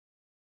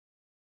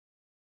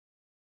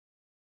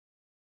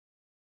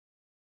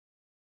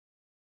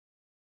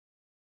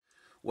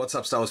What's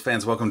up, Star Wars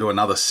fans? Welcome to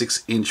another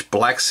 6-inch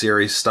Black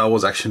Series Star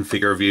Wars action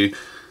figure review.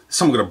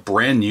 Someone got a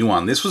brand new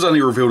one. This was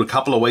only revealed a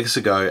couple of weeks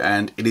ago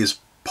and it is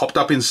popped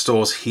up in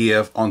stores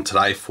here on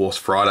today, Force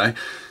Friday.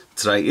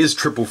 Today is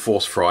Triple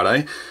Force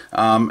Friday,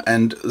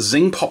 and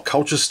Zing Pop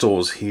Culture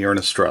stores here in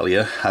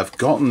Australia have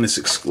gotten this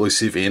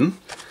exclusive in.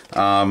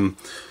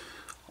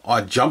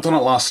 I jumped on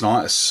it last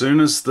night as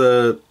soon as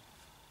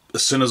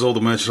all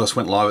the merchandise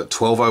went live at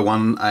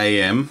 12:01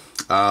 AM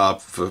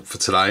for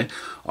today.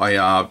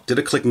 I did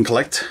a click and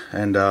collect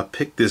and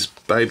picked this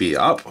baby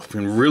up. I've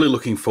been really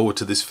looking forward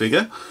to this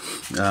figure.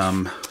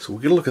 So we'll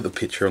get a look at the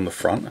picture on the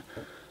front.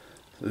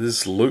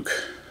 This is Luke,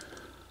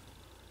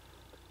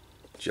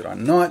 Jedi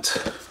Knight.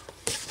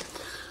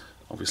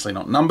 Obviously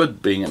not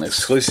numbered, being an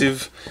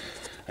exclusive.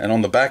 And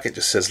on the back it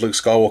just says Luke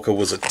Skywalker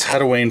was a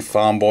Tatooine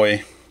farm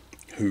boy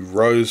who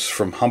rose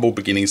from humble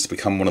beginnings to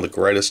become one of the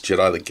greatest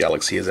Jedi the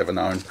galaxy has ever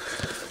known.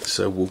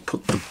 So we'll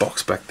put the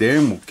box back there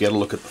and we'll get a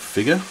look at the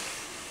figure.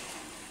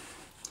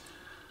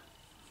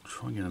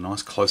 Try and get a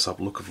nice close-up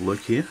look of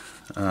Luke here.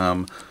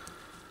 So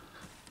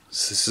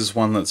this is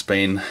one that's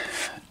been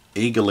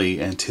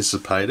eagerly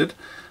anticipated,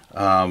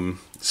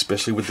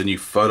 especially with the new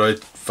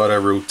photo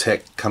real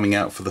tech coming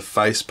out for the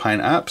face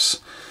paint apps.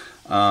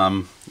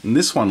 And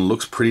this one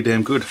looks pretty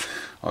damn good.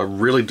 I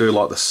really do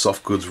like the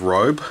soft goods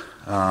robe.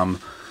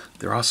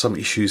 There are some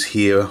issues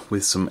here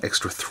with some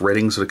extra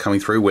threadings that are coming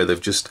through where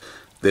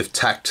they've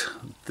tacked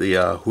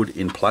the hood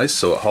in place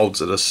so it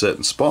holds at a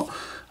certain spot.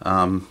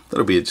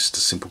 That'll be just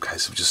a simple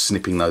case of just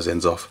snipping those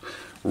ends off.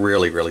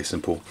 Really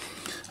simple.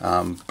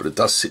 But it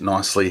does sit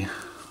nicely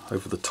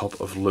over the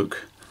top of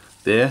Luke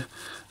there.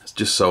 It's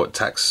just so it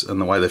tacks, and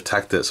the way they've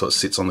tacked it so it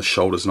sits on the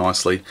shoulders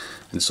nicely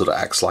and sort of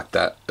acts like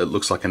that. It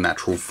looks like a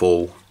natural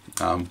fall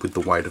with the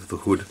weight of the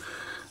hood.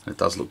 And it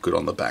does look good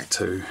on the back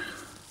too.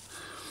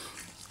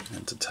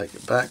 And to take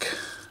it back,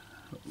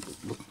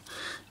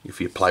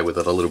 if you play with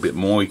it a little bit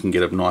more, you can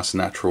get a nice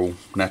natural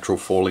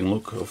falling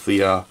look of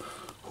the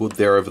hood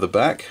there over the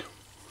back.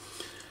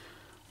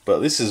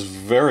 But this is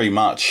very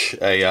much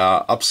a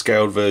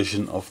upscaled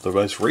version of the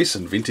most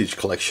recent vintage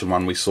collection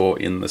one we saw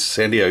in the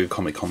San Diego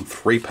Comic-Con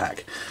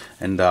 3-pack.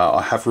 And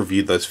I have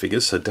reviewed those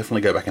figures, so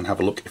definitely go back and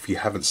have a look if you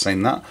haven't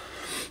seen that.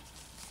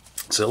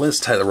 So let's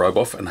take the robe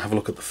off and have a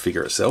look at the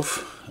figure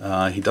itself.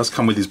 He does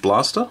come with his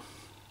blaster.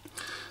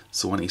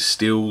 So when he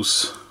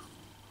steals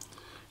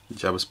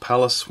Jabba's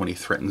palace, when he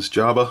threatens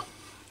Jabba,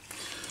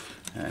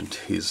 and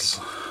his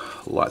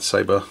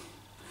lightsaber,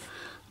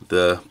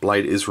 the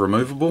blade is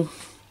removable,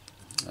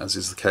 as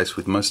is the case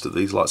with most of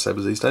these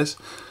lightsabers these days.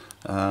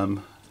 It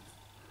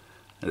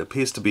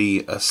appears to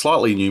be a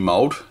slightly new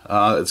mold.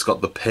 It's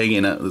got the peg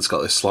in it, it's got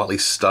those slightly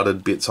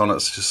studded bits on it,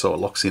 just so it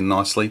locks in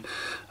nicely.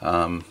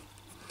 But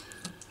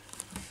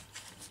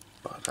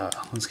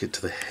let's get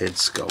to the head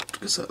sculpt,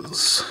 because that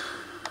was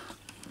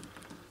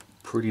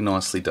pretty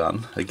nicely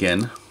done.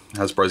 Again,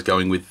 Hasbro's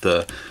going with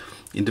the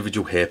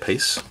individual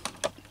hairpiece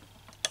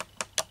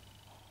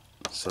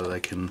so they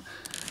can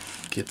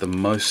get the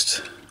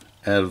most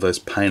out of those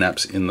paint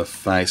apps in the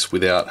face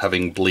without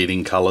having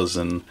bleeding colours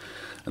and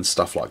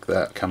stuff like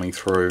that coming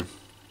through.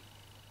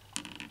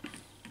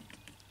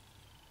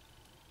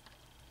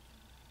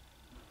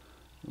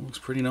 It looks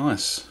pretty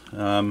nice.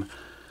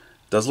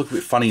 Does look a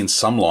bit funny in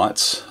some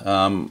lights,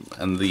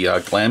 and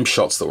the glam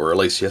shots that were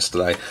released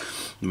yesterday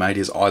made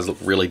his eyes look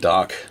really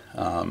dark,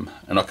 and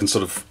I can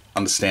sort of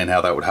understand how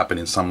that would happen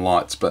in some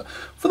lights, but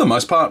for the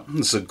most part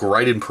it's a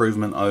great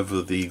improvement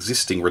over the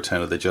existing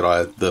Return of the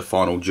Jedi, the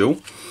final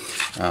duel.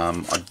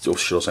 I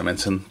should also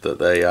mention that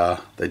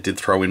they did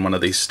throw in one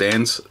of these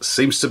stands.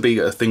 Seems to be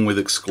a thing with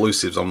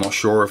exclusives. I'm not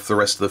sure if the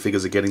rest of the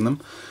figures are getting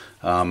them.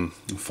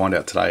 We'll find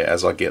out today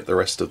as I get the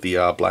rest of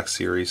the Black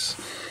Series,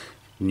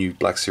 new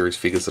Black Series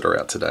figures that are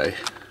out today.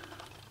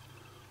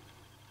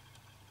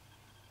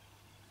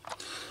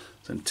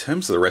 So in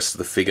terms of the rest of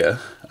the figure,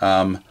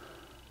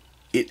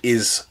 it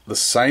is the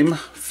same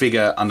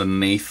figure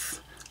underneath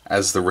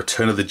as the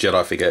Return of the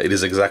Jedi figure. It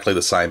is exactly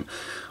the same.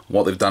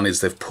 What they've done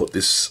is they've put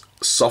this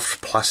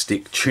soft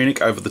plastic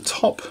tunic over the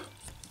top.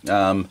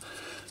 And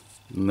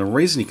the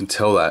reason you can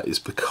tell that is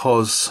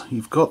because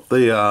you've got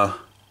the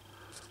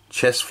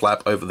chest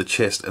flap over the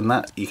chest, and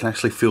that you can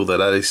actually feel that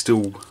is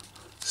still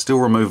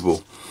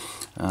removable.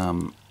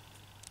 So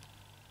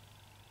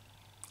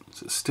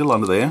it's still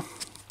under there.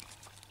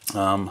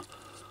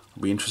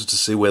 I'll be interested to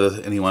see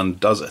whether anyone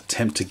does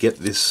attempt to get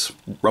this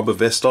rubber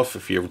vest off.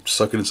 If you're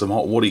soaking in some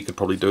hot water, you could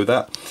probably do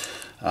that.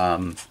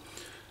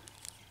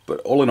 But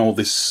all in all,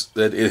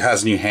 it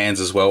has new hands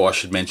as well, I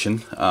should mention.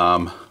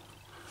 So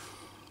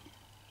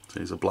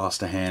here's a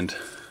blaster hand.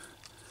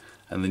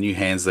 And the new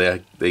hands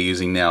they're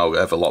using now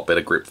have a lot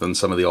better grip than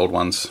some of the old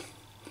ones.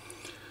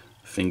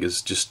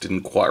 Fingers just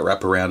didn't quite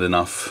wrap around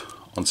enough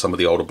on some of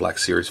the older Black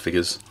Series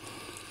figures.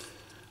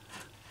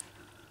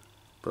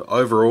 But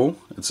overall,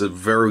 it's a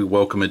very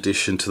welcome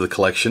addition to the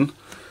collection.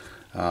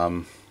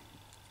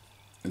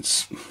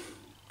 It's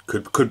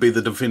could be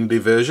the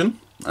definitive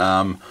version.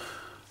 I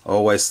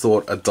always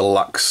thought a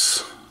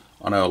deluxe,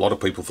 I know a lot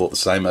of people thought the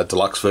same, a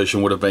deluxe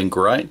version would have been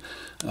great.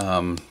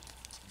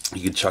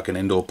 You could chuck an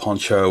Endor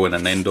poncho and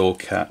an Endor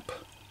cap.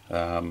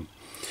 A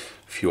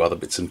few other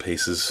bits and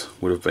pieces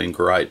would have been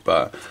great,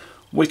 but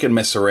we can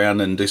mess around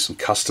and do some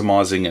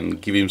customizing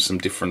and give him some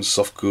different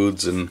soft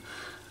goods, and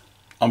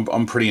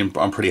I'm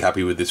pretty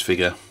happy with this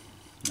figure.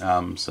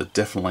 So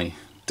definitely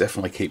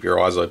keep your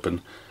eyes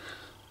open.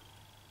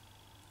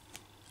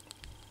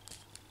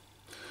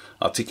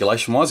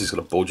 Articulation wise, he's got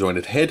a ball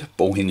jointed head,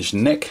 ball hinged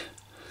neck,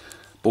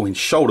 ball hinged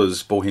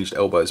shoulders, ball hinged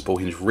elbows, ball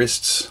hinged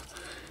wrists.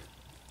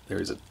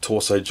 There is a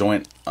torso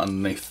joint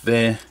underneath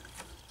there,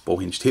 ball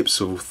hinged hips,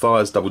 swivel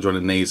thighs, double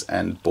jointed knees,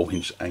 and ball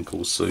hinged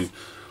ankles. So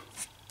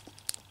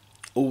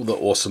all the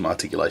awesome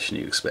articulation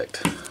you'd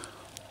expect.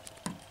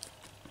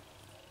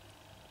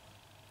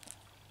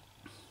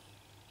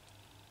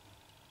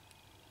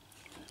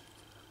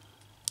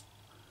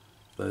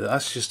 But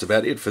that's just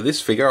about it for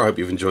this figure. I hope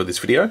you've enjoyed this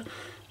video,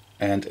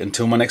 and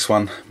until my next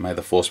one, may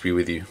the Force be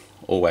with you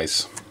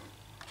always.